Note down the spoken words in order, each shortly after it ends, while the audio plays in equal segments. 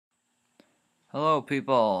Hello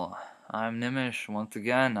people, I'm Nimish. Once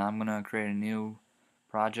again, I'm gonna create a new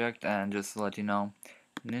project, and just to let you know,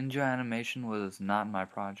 Ninja Animation was not my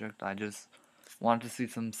project. I just wanted to see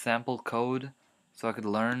some sample code so I could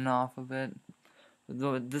learn off of it.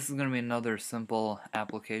 This is gonna be another simple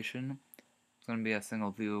application. It's gonna be a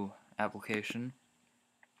single view application.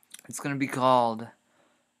 It's gonna be called,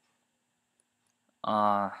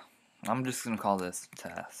 I'm just gonna call this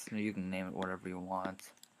test. You can name it whatever you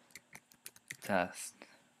want. Test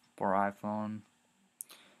for iPhone.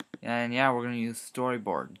 And yeah, we're going to use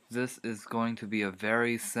storyboard. This is going to be a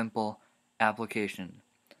very simple application.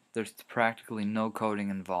 There's practically no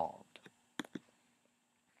coding involved.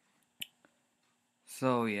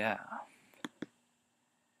 So yeah.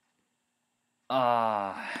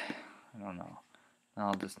 I don't know.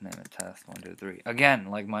 I'll just name it test 1, 2, 3.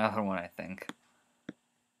 Again, like my other one, I think.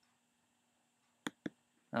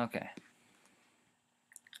 Okay.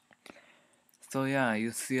 So yeah,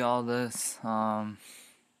 you see all this. I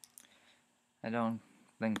don't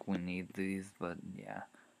think we need these, but yeah.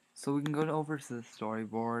 So we can go over to the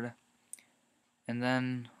storyboard. And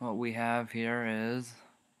then what we have here is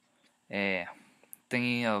a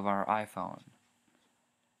thingy of our iPhone.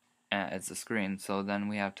 And it's a screen, so then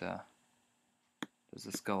we have to, does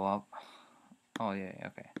this go up? Oh yeah,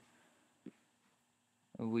 okay.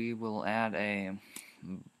 We will add a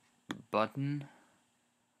button,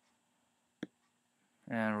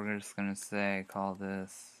 and we're just gonna say, call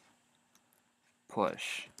this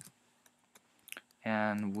push.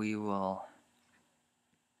 And we will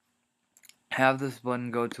have this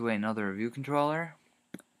button go to another view controller,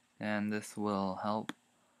 and this will help.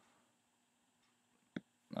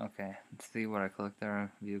 Okay, let's see what I click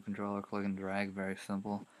there. View controller, click and drag, very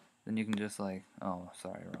simple. Then you can just like, oh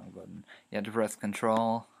sorry, wrong button. You have to press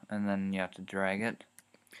control, and then you have to drag it.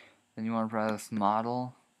 Then you want to press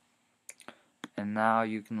model, and now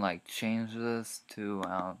you can like change this to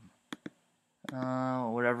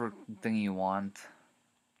whatever thing you want.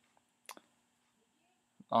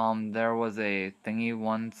 There was a thingy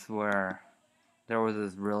once where there was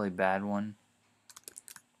this really bad one,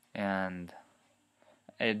 and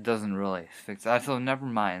it doesn't really fix it. So never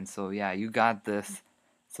mind. So yeah, you got this.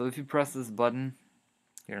 So if you press this button,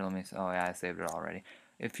 here, let me. Oh yeah, I saved it already.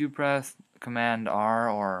 If you press Command R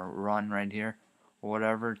or Run right here, or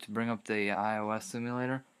whatever, to bring up the iOS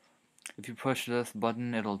simulator, if you push this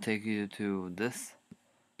button, it'll take you to this,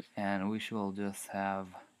 and we shall just have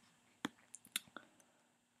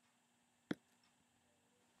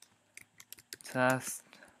test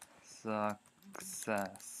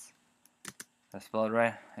success. I spelled it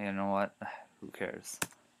right? You know what? Who cares?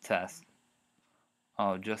 Test.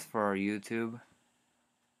 Oh, just for YouTube?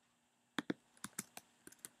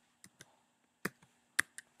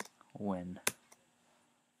 Win.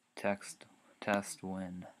 Test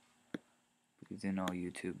win. Because you know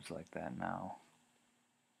YouTube's like that now.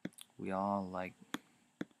 We all like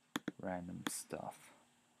random stuff.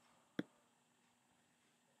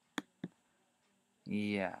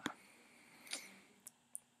 Yeah.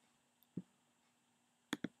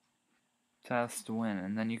 Test win.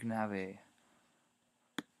 And then you can have a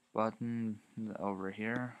button over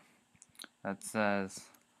here that says,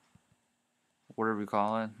 whatever we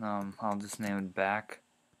call it, I'll just name it back.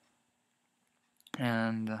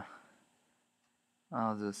 And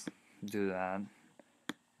I'll just do that.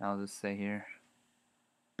 I'll just say here,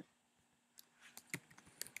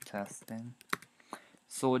 testing.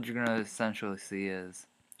 So what you're gonna essentially see is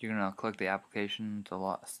you're gonna click the application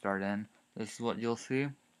to start in. This is what you'll see.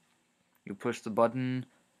 You push the button,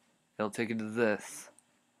 it'll take you to this,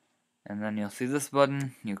 and then you'll see this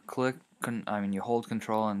button. You click, you hold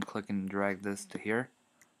Control and click and drag this to here.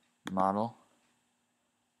 Model.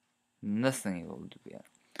 And this thing will be it.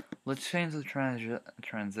 Let's change the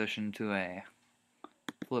transition to a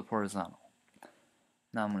flip horizontal.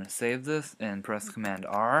 Now I'm gonna save this and press Command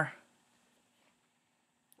R.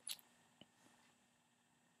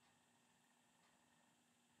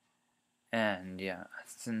 And yeah,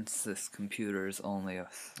 since this computer is only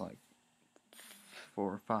like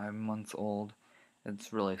 4 or 5 months old,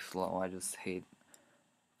 it's really slow. I just hate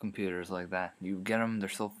computers like that. You get them, they're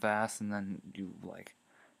so fast, and then you like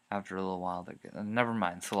after a little while they get never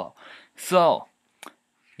mind, slow. So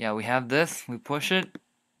yeah, we have this. We push it.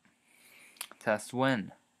 Test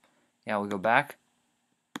win. Yeah, we go back,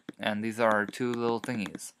 and these are our two little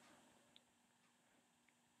thingies.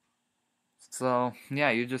 So yeah,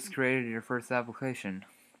 you just created your first application,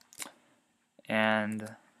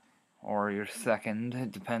 and or your second.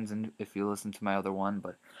 It depends on if you listen to my other one,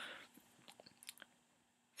 but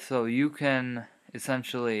so you can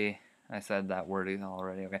essentially I said that wording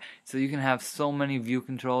already. Okay, so you can have so many view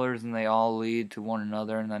controllers and they all lead to one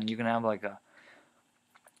another, and then you can have like a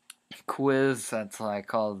quiz that's like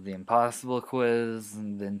called the impossible quiz,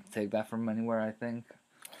 and then take that from anywhere, I think.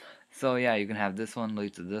 So yeah, you can have this one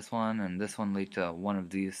lead to this one, and this one lead to one of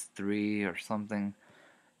these three or something,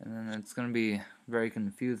 and then it's gonna be very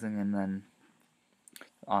confusing and then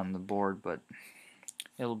on the board, but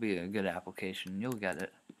it'll be a good application. You'll get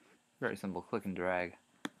it. Very simple, click and drag,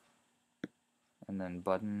 and then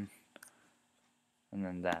button, and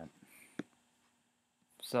then that.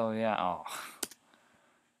 So yeah, oh.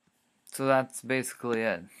 So that's basically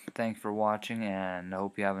it. Thanks for watching, and I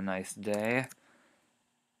hope you have a nice day,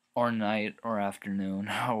 or night, or afternoon,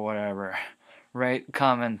 or whatever. Rate,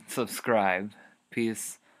 comment, subscribe.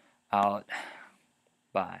 Peace out.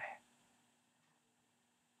 Bye.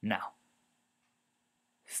 Now.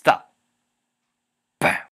 Stop.